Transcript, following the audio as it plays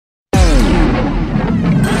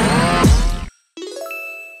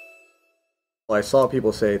I saw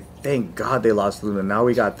people say, "Thank God they lost Luna. Now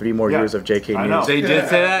we got 3 more years of JK News." They did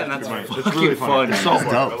say that, and that's really fun. That's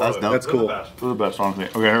dope. That's dope. That's cool. Those are the best songs.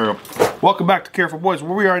 Okay, here we go. Welcome back to Careful Boys,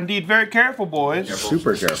 where we are indeed very careful, boys.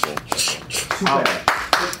 Super careful.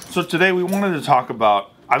 So today we wanted to talk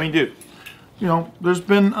about. I mean, dude, you know, there's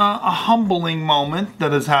been a humbling moment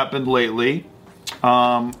that has happened lately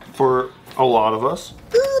for a lot of us.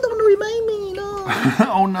 Don't remind me, no.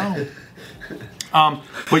 Oh no.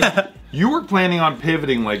 But you were planning on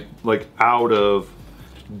pivoting like out of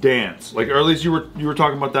dance, like, or at least you were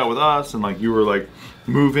talking about that with us, and like you were like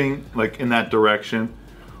moving like in that direction.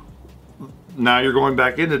 Now you're going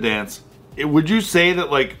back into dance. Would you say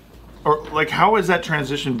that like, or like, how has that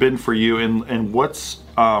transition been for you, and what's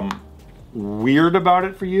weird about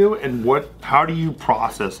it for you, and how do you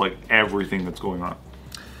process like everything that's going on?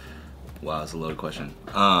 Wow, that's a loaded question.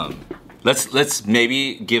 Let's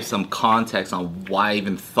maybe give some context on why I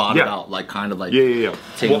even thought about like kind of like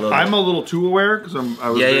I'm a little too aware because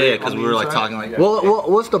because we were like talking like Well,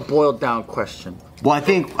 what's the boiled down question? Well, I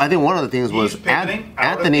think one of the things was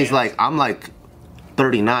Anthony's like, I'm like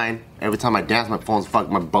 39. Every time I dance, my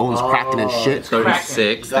my bones cracking and shit.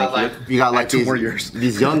 36. Thank you. You got like 2 more years.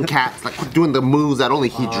 these young cats like doing the moves that only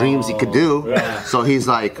he dreams he could do. Yeah. So he's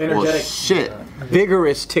like, well, shit.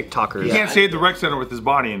 Vigorous TikTokers. He can't save the rec center with his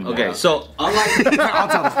body anymore. Okay, so unlike I'll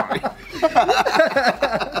tell the story.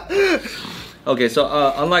 okay, so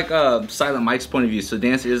unlike Silent Mike's point of view, so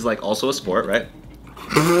dance is like also a sport, right?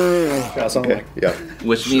 Okay. Yeah.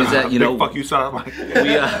 Which means that, you know, fuck you, Silent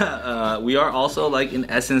Mike. we are also like in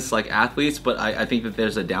essence like athletes, but I think that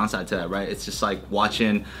there's a downside to that, right? It's just like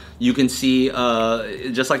watching. You can see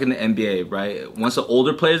just like in the NBA, right? Once the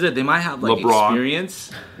older players they might have like LeBron.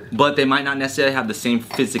 Experience, but they might not necessarily have the same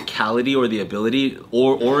physicality or the ability,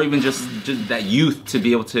 or even just that youth to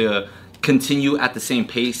be able to continue at the same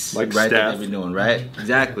pace, like right? Steph. That they've been doing, right?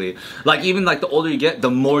 Exactly. Like even like the older you get,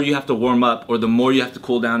 the more you have to warm up, or the more you have to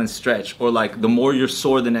cool down and stretch, or like the more you're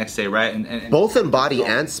sore the next day, right? And Both in body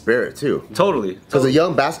and spirit too. Totally. Because a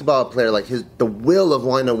young basketball player, like the will of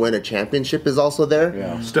wanting to win a championship is also there.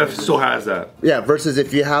 Yeah. Steph still has that. Yeah. Versus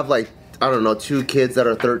if you have like, I don't know, 2 kids that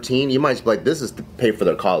are 13, you might just be like, this is to pay for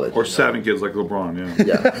their college. Or 7 kids like LeBron, yeah.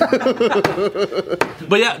 Yeah.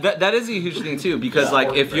 But yeah, that is a huge thing too, because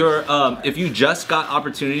like if you just got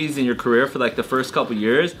opportunities in your career for like the first couple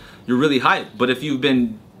years, you're really hyped. But if you've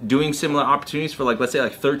been doing similar opportunities for like, let's say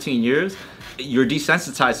like 13 years, you're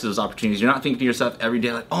desensitized to those opportunities. You're not thinking to yourself every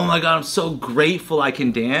day like, oh my God, I'm so grateful I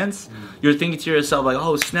can dance. You're thinking to yourself like,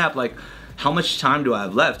 oh snap, like how much time do I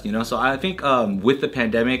have left, you know? So I think with the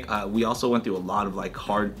pandemic, we also went through a lot of like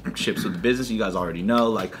hardships with the business. You guys already know,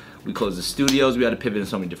 like we closed the studios, we had to pivot in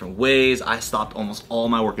so many different ways. I stopped almost all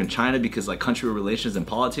my work in China because like country relations and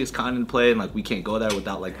politics kind of in play, and like we can't go there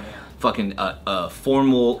without like fucking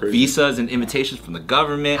formal visas and invitations from the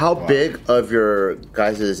government. How big of your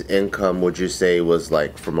guys' income would you say was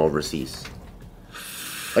like from overseas?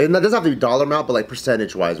 Like, it doesn't have to be dollar amount, but like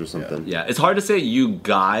percentage-wise or something. Yeah, it's hard to say you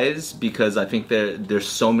guys because I think there's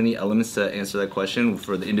so many elements to answer that question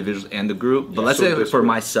for the individuals and the group. But let's say for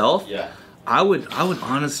myself, I would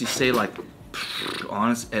honestly say like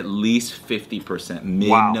at least 50%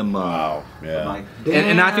 minimum. Wow. Yeah.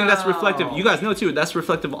 And I think that's reflective. You guys know too. That's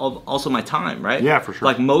reflective of also my time, right? Yeah, for sure.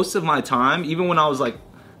 Like most of my time, even when I was like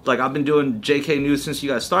I've been doing JK News since you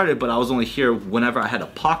guys started, but I was only here whenever I had a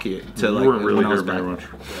pocket to like. You weren't really when I was here very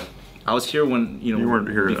back. much. I was here when You weren't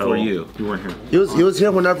here before at all. you. You weren't here. He was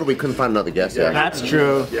here whenever we couldn't find another guest. Yeah. That's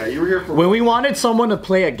true. Yeah, you were here for. When we wanted someone to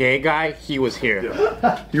play a gay guy, he was here.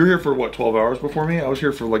 Yeah. You were here for what, 12 hours before me? I was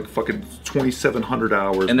here for like fucking 2,700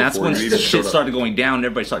 hours. And that's before when you even shit showed up. started going down and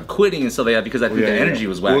everybody started quitting and stuff like that because I think the energy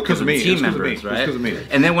was whack. Well, 'cause of me. the team It's 'cause of members, me. right? It's 'cause of me.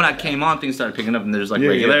 And then when I came on, things started picking up and there's like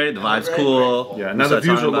regularity, the vibe's cool. Yeah, We now the started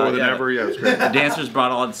views talking are lower about, than ever. Yeah, it's great. The dancers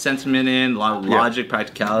brought all the sentiment in, a lot of logic,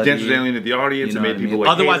 practicality. Dancers alienated the audience and made people like.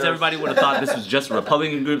 Otherwise, hate us. everybody would have thought this was just a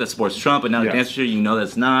Republican group that supports Trump, but now the dancers here, you know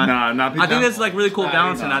that's not. I think that's like really cool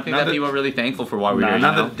balance, and I think that people are really thankful for why we're here.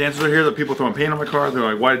 Now the dancers are here, the people throwing paint on my car, they're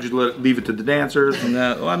like, why did you leave it to the dancers?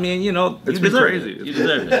 Well, I mean, you know, It's you been deserve crazy. it. You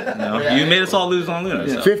deserve it. You know? You made us all lose on Luna.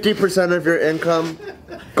 So. 50% of your income,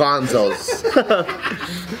 Gonzo's.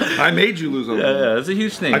 I made you lose on Yeah, that's a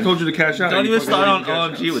huge thing. I told you to cash out. Don't You even start on fucking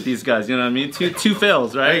didn't cash OMG out. with these guys, you know what I mean? Two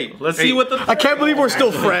fails, right? Hey, Let's hey. see what the... I can't believe we're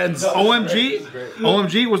still friends.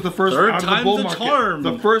 OMG was the first Third out of the time's bull a market. charm.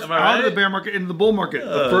 The first Am I out of the right? bear market into the bull market.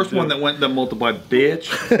 The first one that multiplied,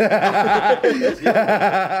 bitch.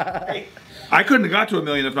 I couldn't have got to $1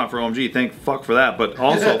 million if not for OMG. Thank fuck for that. But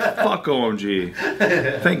also, fuck OMG.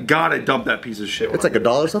 Thank God I dumped that piece of shit. It's like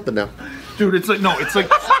 $1 something now. Dude, it's like, no, it's like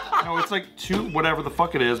No, it's like 2, whatever the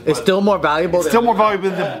fuck it is. It's still more valuable. It's still more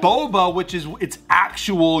valuable than boba, which is its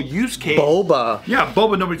actual use case. Boba. Yeah,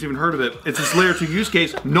 boba. Nobody's even heard of it. It's this layer 2 use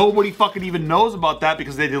case. Nobody fucking even knows about that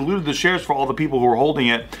because they diluted the shares for all the people who are holding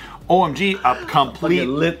it. OMG, a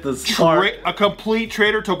complete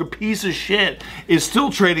trader token piece of shit is still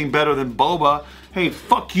trading better than boba. Hey,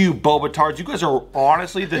 fuck you, boba tards. You guys are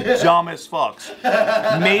honestly the dumbest fucks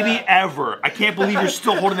maybe ever. I can't believe you're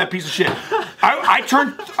still holding that piece of shit. I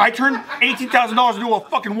turned $18,000 into a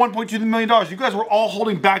fucking $1.2 million. You guys were all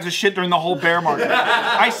holding bags of shit during the whole bear market.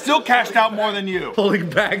 I still cashed out more than you. Holding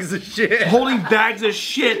bags of shit. Holding bags of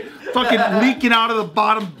shit. Fucking leaking out of the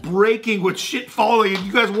bottom, breaking with shit falling, and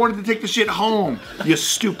you guys wanted to take the shit home. You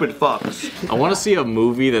stupid fucks. I want to see a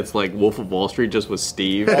movie that's like Wolf of Wall Street, just with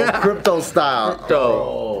Steve. Crypto style.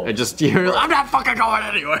 Crypto. And just I'm not fucking going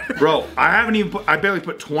anywhere. Bro, I barely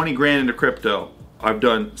put 20 grand into crypto. I've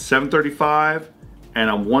done 735, and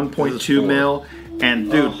I'm 1.2 mil. And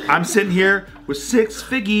dude, I'm sitting here with 6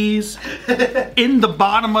 figgies in the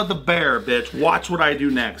bottom of the bear, bitch. Watch what I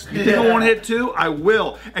do next. You think I want to hit 2? I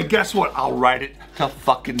will. And guess what? I'll write it to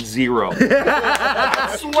fucking 0.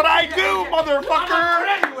 That's what I do,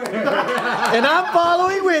 motherfucker. And I'm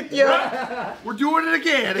following with you. We're doing it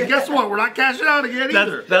again. And guess what? We're not cashing out again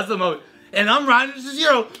either. That's the moment. And I'm riding to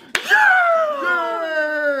 0.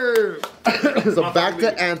 So back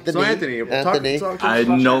to Anthony. So Anthony. I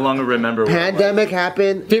no longer remember. Pandemic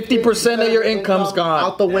happened. 50% of your income's gone.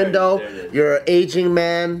 Out the window. You're an aging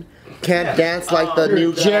man. Can't dance like the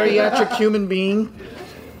new guy. Geriatric human being.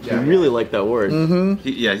 You really like that word. Mm-hmm.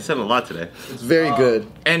 He said a lot today. It's very good.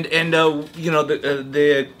 And you know,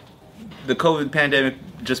 the COVID pandemic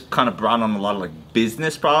just kind of brought on a lot of like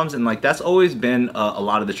business problems, and like that's always been a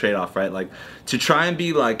lot of the trade-off, right? Like to try and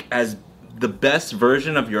be like as the best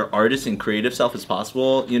version of your artist and creative self as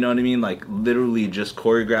possible, you know what I mean? Like literally just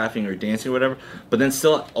choreographing or dancing or whatever, but then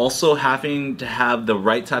still also having to have the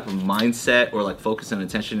right type of mindset or like focus and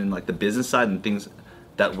attention in like the business side and things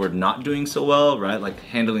that we're not doing so well, right? Like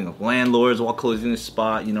handling landlords while closing the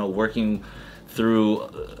spot, you know, working through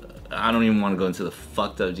I don't even want to go into the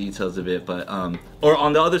fucked up details of it, but or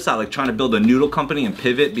on the other side, like trying to build a noodle company and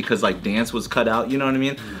pivot because like dance was cut out, you know what I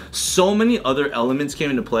mean? So many other elements came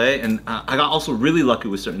into play, and I got also really lucky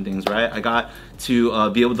with certain things, right? I got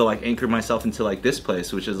to be able to like anchor myself into like this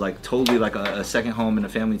place, which is like totally like a second home and a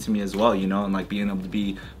family to me as well, you know, and like being able to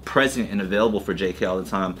be present and available for JK all the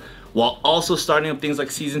time, while also starting up things like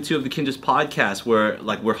season 2 of the Kinjaz podcast, where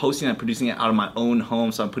like we're hosting and producing it out of my own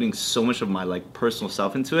home, so I'm putting so much of my like personal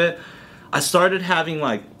self into it. I started having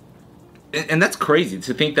like, and that's crazy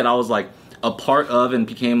to think that I was like a part of and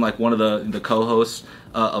became like one of the co-hosts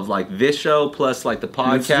of like this show plus like the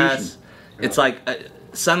podcast. It's like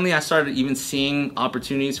suddenly I started even seeing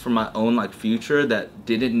opportunities for my own like future that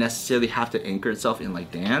didn't necessarily have to anchor itself in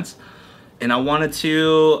like dance. And I wanted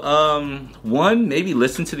to, one, maybe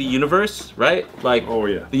listen to the universe, right? Like, oh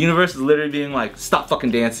yeah, the universe is literally being like, stop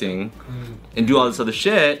fucking dancing and do all this other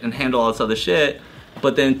shit and handle all this other shit.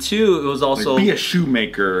 But then 2, it was also like, be a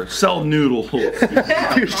shoemaker, sell noodles. Be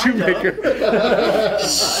a shoemaker.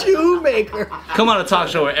 Shoemaker. Come on a talk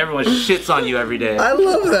show where everyone shits on you every day. I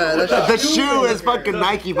love that. The shoe is fucking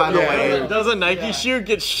Nike, by the way. Does a Nike shoe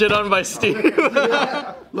get shit on by Steve?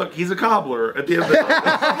 Look, he's a cobbler at the end of the day.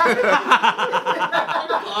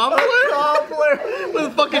 Cobbler?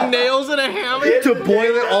 With fucking nails and a hammer? To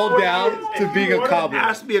boil it all down to being a cobbler.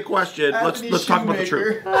 Ask me a question. Let's talk about the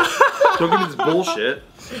truth. Don't give me this bullshit.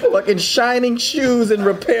 Fucking shining shoes and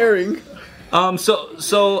repairing.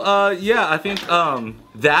 Yeah, I think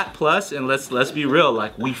that plus, and let's be real,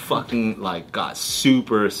 like we fucking like got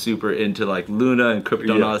super into like Luna and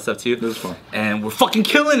crypto and all that stuff too. This is fun. And we're fucking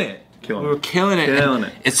killing it. We were killing it.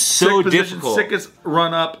 It's so difficult. Sickest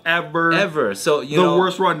run up ever. So you know, the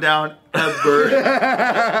worst run down ever.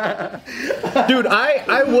 Dude,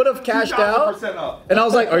 I would have cashed out, and I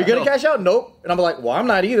was like, "Are you gonna cash out?" Nope. And I'm like, "Well, I'm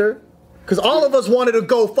not either," because all of us wanted to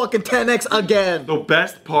go fucking 10x again. The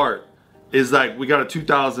best part is like we got a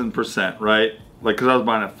 2,000%, right? Like, cause I was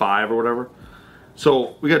buying at 5 or whatever.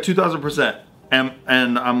 So we got 2,000%, and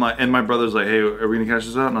I'm like, and my brother's like, "Hey, are we gonna cash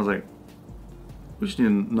this out?" And I was like, we just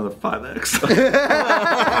need another 5x.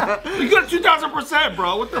 You got 2,000%,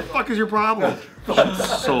 bro. What the fuck is your problem?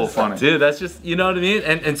 That's so funny. Dude, that's just, you know what I mean?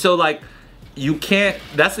 And so like, you can't,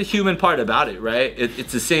 that's the human part about it, right?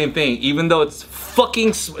 It's the same thing. Even though it's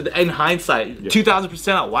fucking, in hindsight,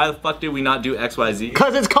 2,000% out. Why the fuck did we not do X, Y, Z?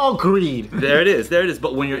 Because it's called greed. There it is.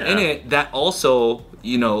 But when you're in it, that also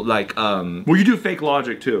you know, like well, you do fake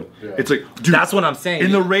logic too. It's like, dude, that's what I'm saying.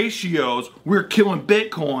 In the ratios, we're killing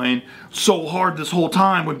Bitcoin so hard this whole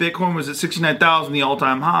time. When Bitcoin was at 69,000, the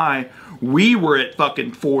all-time high, we were at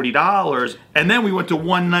fucking $40, and then we went to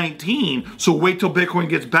 119. So wait till Bitcoin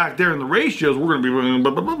gets back there in the ratios. We're gonna be running.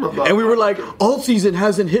 Blah, blah, blah, blah, blah. And we were like, alt season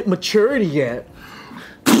hasn't hit maturity yet.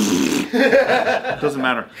 Doesn't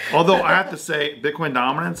matter. Although I have to say, Bitcoin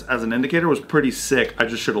dominance as an indicator was pretty sick. I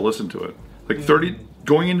just should have listened to it. Like 30,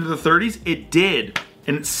 going into the 30s, it did,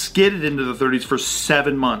 and it skidded into the 30s for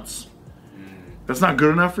 7 months. That's not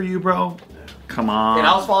good enough for you, bro. Come on. And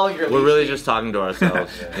I was following your. We're really just talking to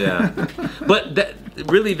ourselves. Yeah. But that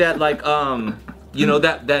really, that like you know,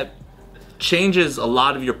 that changes a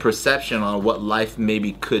lot of your perception on what life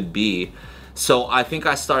maybe could be. So I think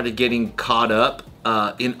I started getting caught up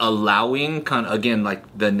in allowing kind of, again, like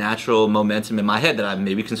the natural momentum in my head that I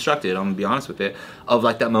maybe constructed, I'm gonna be honest with it, of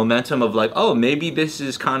like that momentum of like, oh, maybe this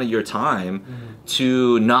is kind of your time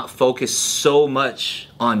to not focus so much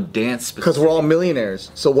on dance. Because we're all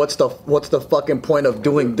millionaires. So what's the fucking point of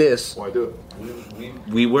doing this? Why do it?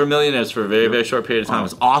 We were millionaires for a very, very short period of time. It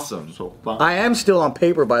was awesome. So fun. I am still on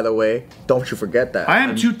paper, by the way. Don't you forget that. I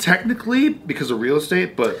am too technically because of real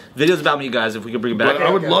estate, but Videos about me, guys, if we could bring it back.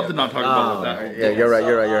 I would love to not talk about that. Yeah, you're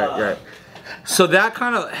right. So that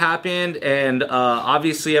kind of happened, and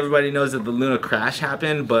obviously everybody knows that the Luna crash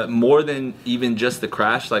happened, but more than even just the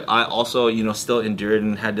crash, like I also, you know, still endured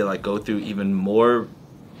and had to like go through even more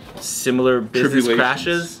similar business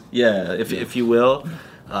crashes. Yeah, if you will.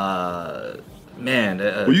 Man.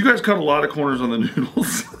 Well, you guys cut a lot of corners on the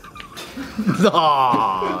noodles.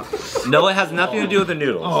 No, it has nothing to do with the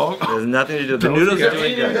noodles. Oh. It has nothing to do with the noodles. Are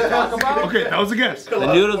doing good. Okay, that was a guess.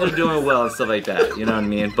 The noodles are doing well and stuff like that. You know what I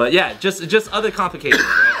mean? But yeah, just other complications.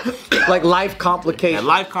 Right? Like life complications. Yeah,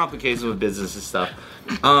 life complications with business and stuff.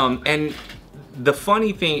 And the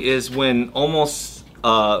funny thing is when almost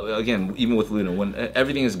again, even with Luna, when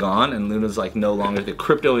everything is gone and Luna's like no longer, the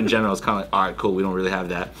crypto in general is kind of like, all right, cool, we don't really have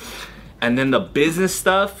that. And then the business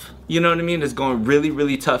stuff, you know what I mean, is going really,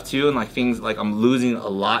 really tough too. And like things like I'm losing a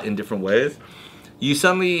lot in different ways. You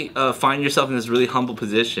suddenly find yourself in this really humble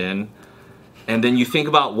position, and then you think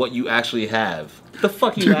about what you actually have. What the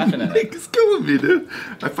fuck are you laughing at? Nick is killing me, dude.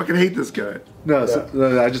 I fucking hate this guy. No,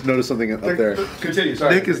 I just noticed something up there. Continue.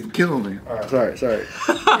 Sorry. Nick is killing me. Sorry.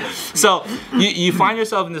 So you find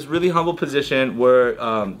yourself in this really humble position where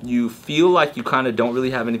you feel like you kind of don't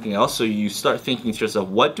really have anything else. So you start thinking to yourself,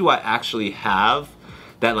 what do I actually have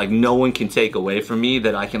that like no one can take away from me,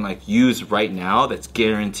 that I can like use right now, that's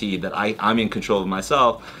guaranteed that I'm in control of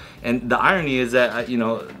myself? And the irony is that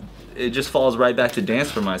it just falls right back to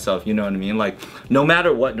dance for myself. You know what I mean? Like no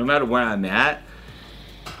matter what, no matter where I'm at,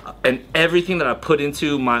 and everything that I put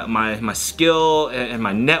into my skill and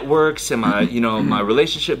my networks and my my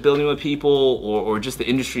relationship building with people or just the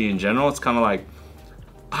industry in general, it's kind of like,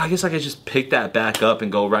 I guess I could just pick that back up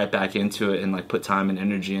and go right back into it and like put time and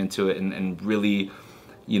energy into it and really,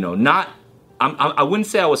 I wouldn't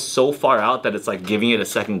say I was so far out that it's like giving it a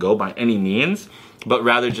second go by any means, but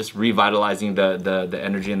rather just revitalizing the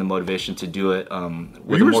energy and the motivation to do it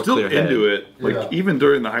with a more clear head. You were still into it, like even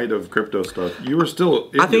during the height of crypto stuff. You were still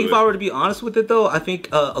into it. I think if I were to be honest with it though, I think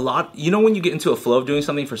a lot, when you get into a flow of doing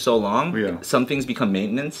something for so long, some things become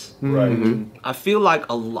maintenance. Right. Mm-hmm. I feel like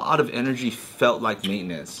a lot of energy felt like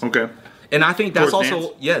maintenance. Okay. And I think that's towards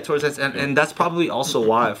also dance? towards that, and that's probably also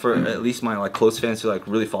why, for at least my like close fans who like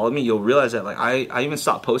really follow me, you'll realize that like I even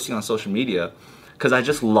stopped posting on social media because I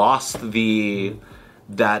just lost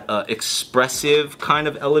that expressive kind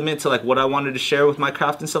of element to like what I wanted to share with my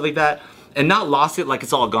craft and stuff like that, and not lost it like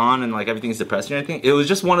it's all gone and like everything's depressing or anything. It was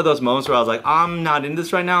just one of those moments where I was like, I'm not in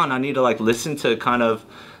this right now, and I need to like listen to kind of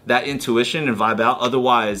that intuition and vibe out.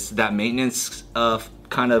 Otherwise, that maintenance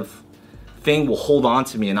kind of thing will hold on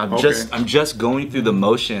to me, and I'm just going through the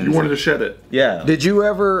motions. You wanted to shed it. Yeah. Did you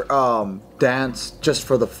ever dance just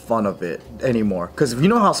for the fun of it anymore? Because you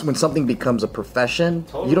know how when something becomes a profession,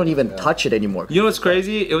 you don't even touch it anymore. You know what's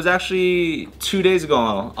crazy? It was actually 2 days ago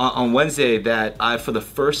on Wednesday that I, for the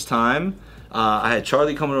first time, I had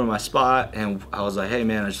Charlie come over to my spot, and I was like, hey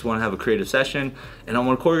man, I just want to have a creative session, and I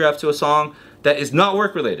want to choreograph to a song that is not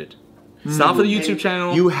work related. It's not for the YouTube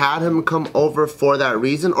channel. You had him come over for that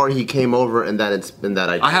reason, or he came over and that it's been that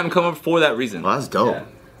idea? I had him come over for that reason. Well, that's dope. Yeah.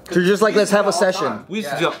 So you're just like, let's have a session. We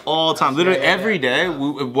used to do it all the time. Literally every day.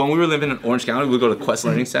 When we were living in Orange County, we would go to Quest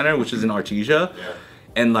Learning Center, which is in Artesia. Yeah.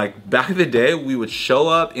 And like back in the day, we would show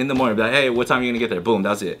up in the morning, be like, hey, what time are you gonna get there? Boom,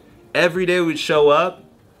 that's it. Every day we'd show up,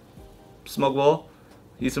 smoke a bowl,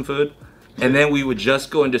 eat some food, And then we would just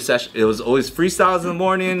go into session. It was always freestyles in the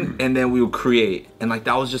morning, and then we would create. And like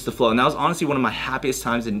that was just the flow. And that was honestly one of my happiest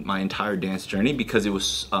times in my entire dance journey because it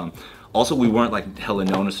was also we weren't like hella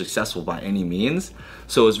known or successful by any means.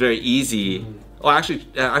 So it was very easy. Oh, actually,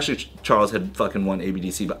 Charles had fucking won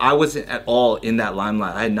ABDC, but I wasn't at all in that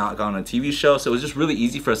limelight. I had not gone on a TV show, so it was just really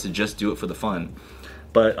easy for us to just do it for the fun.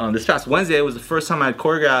 But this past Wednesday was the first time I had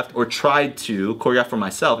choreographed or tried to choreograph for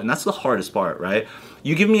myself, and that's the hardest part, right?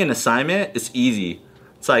 You give me an assignment, it's easy.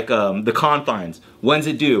 It's like the confines. When's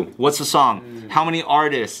it due? What's the song? How many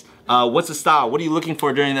artists? What's the style? What are you looking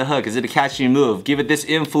for during the hook? Is it a catchy move? Give it this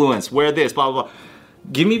influence. Wear this, blah, blah, blah.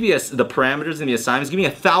 Give me the parameters and the assignments. Give me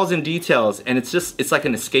 1,000 details, and it's like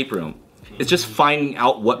an escape room. It's just finding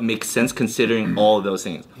out what makes sense considering all of those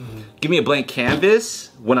things. Give me a blank canvas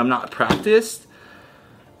when I'm not practiced,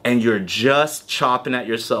 and you're just chopping at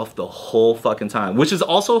yourself the whole fucking time. Which is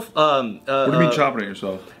also... what do you mean chopping at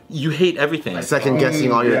yourself? You hate everything. Second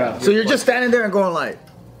guessing all your... Yeah. So you're just standing there and going like,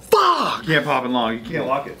 fuck! You can't pop it long. You can't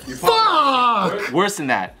lock it. Fuck! Worse than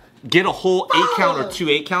that. Get a whole 8 count or 2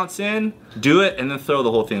 8 counts in, do it, and then throw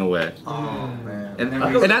the whole thing away. Oh, man.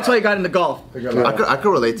 And that's why you got into golf. I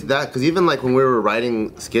could relate to that because even like when we were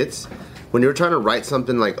writing skits, when you were trying to write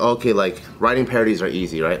something like, okay, like writing parodies are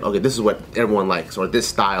easy, right? Okay, this is what everyone likes, or this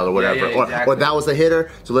style, or whatever, exactly. or that was a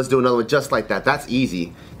hitter, so let's do another one just like that. That's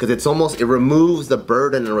easy because it removes the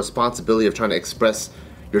burden and responsibility of trying to express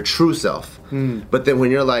your true self. But then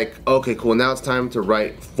when you're like, okay, cool, now it's time to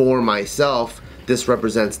write for myself. This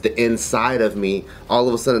represents the inside of me. All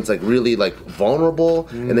of a sudden, it's like really like vulnerable,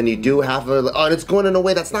 and then you do have and it's going in a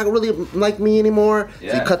way that's not really like me anymore.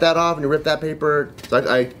 Yeah. So you cut that off and you rip that paper.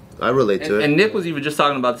 So I relate to it. And Nick was even just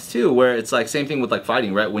talking about this too, where it's like same thing with like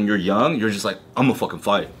fighting, right? When you're young, you're just like, I'm gonna fucking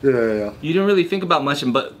fight. Yeah. You didn't really think about much,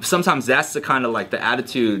 but sometimes that's the kind of like the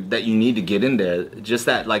attitude that you need to get in there. Just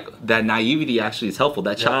that like that naivety actually is helpful.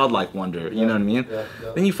 That childlike wonder, you know what I mean?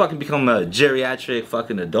 Then you fucking become a geriatric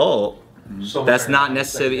fucking adult. That's not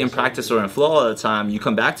necessarily in practice or in flow all the time. You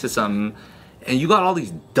come back to something and you got all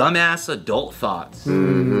these dumbass adult thoughts.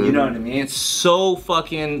 You know what I mean? It's so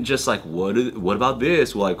fucking just like, what about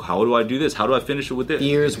this? Like, how do I do this? How do I finish it with this?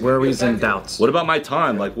 Fears, worries, and doubts. What about my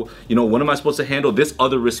time? Like, when am I supposed to handle this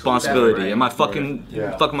other responsibility? Am I fucking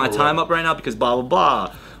my time up right now because blah, blah,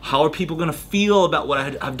 blah? How are people gonna feel about what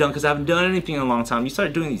I've done because I haven't done anything in a long time? You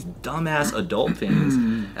start doing these dumbass adult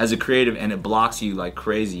things as a creative, and it blocks you like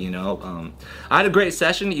crazy. You know, I had a great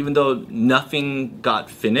session, even though nothing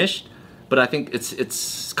got finished. But I think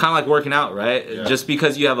it's kind of like working out, right? Yeah. Just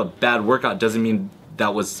because you have a bad workout doesn't mean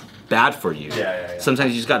that was bad for you. Yeah.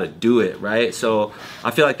 Sometimes you just got to do it, right? So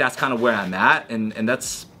I feel like that's kind of where I'm at, and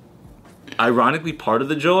that's ironically part of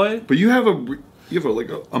the joy. But you have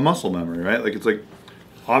a muscle memory, right? Like it's like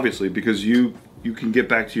obviously because you can get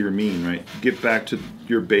back to your mean, right? Get back to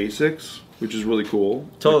your basics, which is really cool.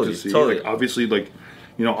 Totally. Like, obviously, like.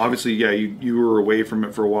 You know, obviously, yeah, you were away from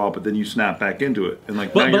it for a while, but then you snap back into it, and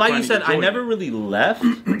like. But like you said, I never really left.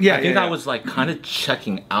 I think I was like kind of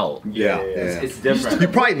checking out. It's different. You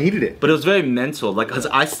probably needed it, but it was very mental, like because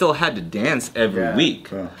I still had to dance every week.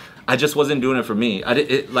 I just wasn't doing it for me.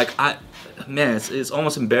 Man, it's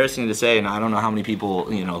almost embarrassing to say, and I don't know how many people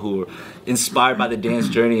who are inspired by the dance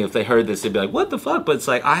journey, if they heard this, they'd be like, "What the fuck?" But it's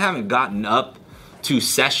like I haven't gotten up to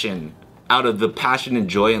session out of the passion and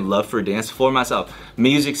joy and love for dance for myself.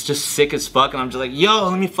 Music's just sick as fuck, and I'm just like, yo,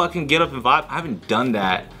 let me fucking get up and vibe. I haven't done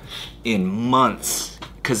that in months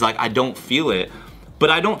because like I don't feel it. But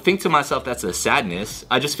I don't think to myself that's a sadness.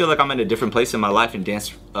 I just feel like I'm in a different place in my life, and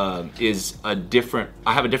dance is a different.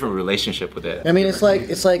 I have a different relationship with it. I mean, it's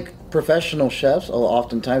like professional chefs will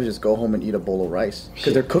oftentimes just go home and eat a bowl of rice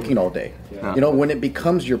because they're cooking all day. Yeah. You know, when it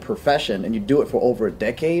becomes your profession and you do it for over a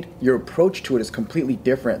decade, your approach to it is completely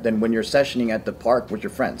different than when you're sessioning at the park with your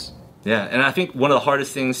friends. Yeah, and I think one of the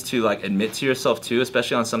hardest things to like admit to yourself too,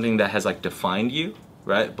 especially on something that has like defined you,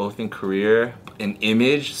 right? Both in career and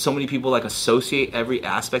image. So many people like associate every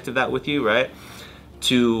aspect of that with you, right?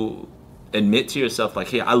 To admit to yourself like,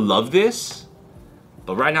 hey, I love this,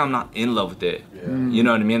 but right now I'm not in love with it. Yeah. You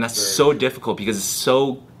know what I mean? That's so difficult because it's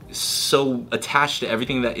so attached to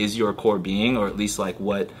everything that is your core being, or at least like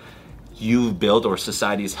what you've built or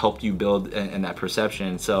society has helped you build and that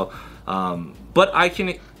perception. So, but I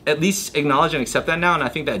can at least acknowledge and accept that now, and I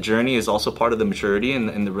think that journey is also part of the maturity,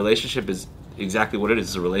 and the relationship is exactly what it is.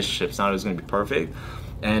 It's a relationship. It's not always going to be perfect.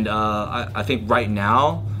 And I think right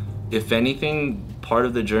now, if anything, part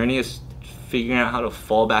of the journey is figuring out how to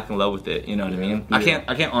fall back in love with it. You know what I mean? Yeah.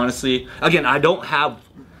 I can't honestly. Again, I don't have.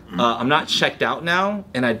 I'm not checked out now,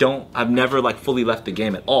 and I've never like fully left the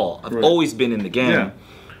game at all. I've always been in the game,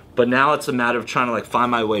 But now it's a matter of trying to like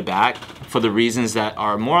find my way back for the reasons that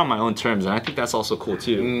are more on my own terms, and I think that's also cool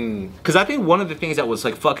too. Because I think one of the things that was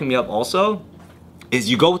like fucking me up also is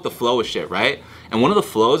you go with the flow of shit, right? And one of the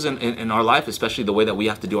flows in our life, especially the way that we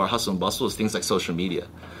have to do our hustle and bustle, is things like social media.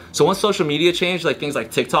 So once social media changed, like things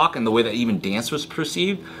like TikTok and the way that even dance was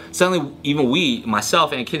perceived, suddenly even we,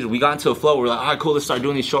 myself and Kendra, we got into a flow where we're like, all right, cool, let's start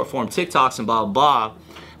doing these short form TikToks and blah, blah,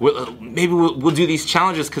 blah. Maybe we'll do these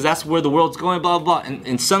challenges because that's where the world's going, blah, blah, blah.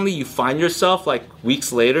 And suddenly you find yourself like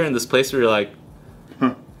weeks later in this place where you're like,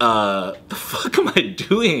 the fuck am I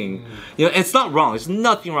doing? You know, it's not wrong. There's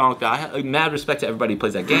nothing wrong with that. I have mad respect to everybody who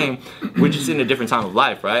plays that game. We're just in a different time of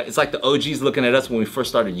life, right? It's like the OGs looking at us when we first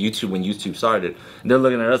started YouTube, when YouTube started. And they're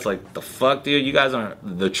looking at us like, the fuck, dude? You guys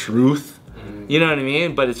aren't the truth. You know what I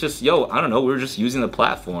mean? But it's just, yo, I don't know. We were just using the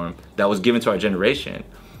platform that was given to our generation.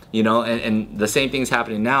 You know, and the same thing's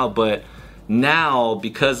happening now. But now,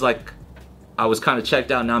 because like, I was kind of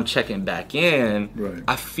checked out, now I'm checking back in. Right.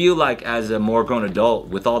 I feel like as a more grown adult,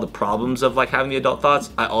 with all the problems of like having the adult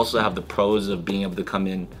thoughts, I also have the pros of being able to come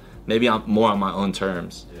in maybe more on my own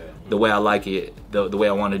terms. Yeah. The way I like it, the way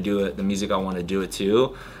I want to do it, the music I want to do it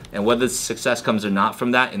too. And whether success comes or not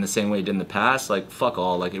from that in the same way it did in the past, like fuck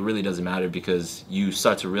all, like it really doesn't matter, because you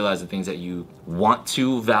start to realize the things that you want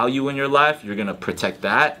to value in your life, you're gonna protect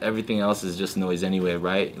that. Everything else is just noise anyway,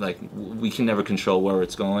 right? Like we can never control where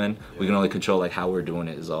it's going. We can only control like how we're doing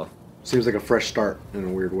it is all. Seems like a fresh start in a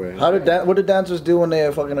weird way. What did dancers do when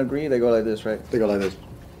they fucking agree? They go like this, right? They go like this.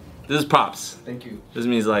 This is props. Thank you. This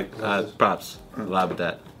means like props. Vibe with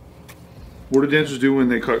that. What do dancers do when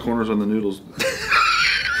they cut corners on the noodles?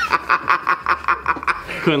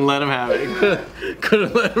 Couldn't let him have it.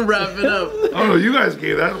 Couldn't let him wrap it up. I don't know. You guys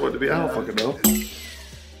gave that one to me. I don't fucking know.